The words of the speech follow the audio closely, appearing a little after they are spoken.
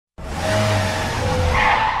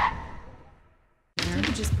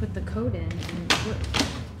put the code in, and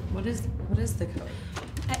What is the code?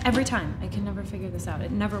 every time I can never figure this out.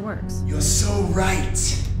 It never works. You're so right.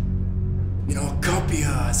 You know, a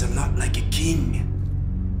copier is a lot like a king.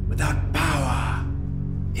 Without power,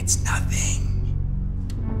 it's nothing.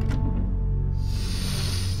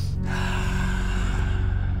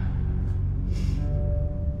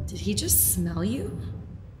 Did he just smell you?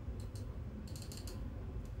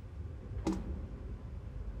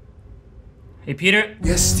 Hey, Petyr.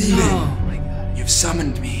 Yes, Stephen. Oh my god. You've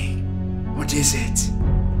summoned me. What is it?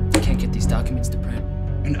 I can't get these documents to print.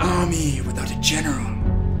 An army without a general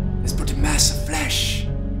is but a mass of flesh.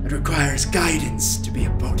 It requires guidance to be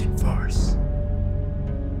a potent force.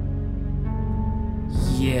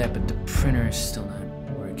 Yeah, but the printer is still not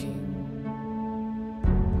working.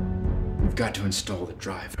 You've got to install the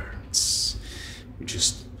driver. You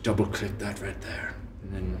just double-click that right there,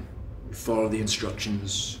 and then you follow the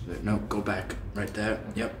instructions. No, go back right there.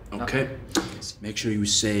 Yep. Okay. Make sure you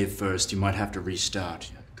save first. You might have to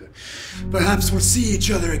restart. Yeah, good. Perhaps we'll see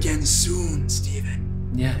each other again soon,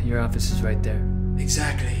 Stephen. Yeah, your office is right there.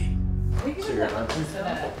 Exactly.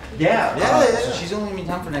 Yeah. So she's only gonna be in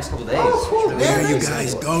town for the next couple days. Where are you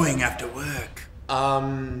guys going after work?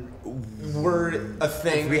 We're a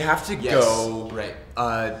thing. We have to go. Right.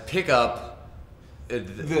 Pick up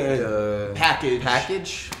The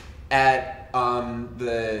package at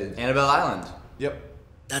the Annabelle Island. Yep.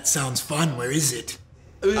 That sounds fun. Where is it?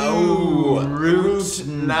 Route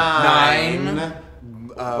 9.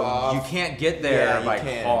 Off. You can't get there by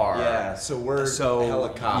car. Yeah. So we're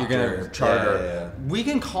helicopter. You're gonna charter. Yeah. We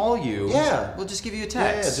can call you. Yeah. We'll just give you a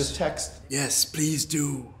Yeah, text. just text. Yes, please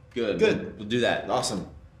do. Good. We'll do that. Awesome.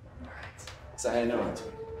 So I know it.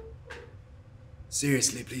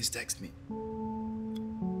 Seriously, please text me.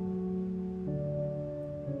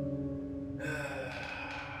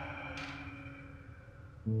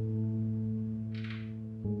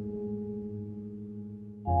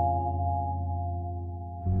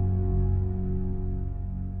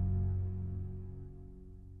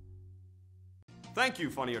 Thank you,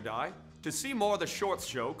 Funny or Die. To see more of The Shorts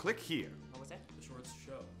Show, click here. What was that? The Shorts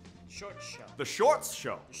Show. Short Show. The Shorts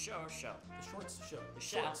Show. The Show Show. The Shorts Show. The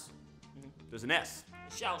Shall. There's an S.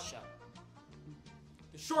 The Shall Show.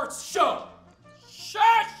 The Shorts Show.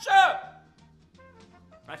 Short Show.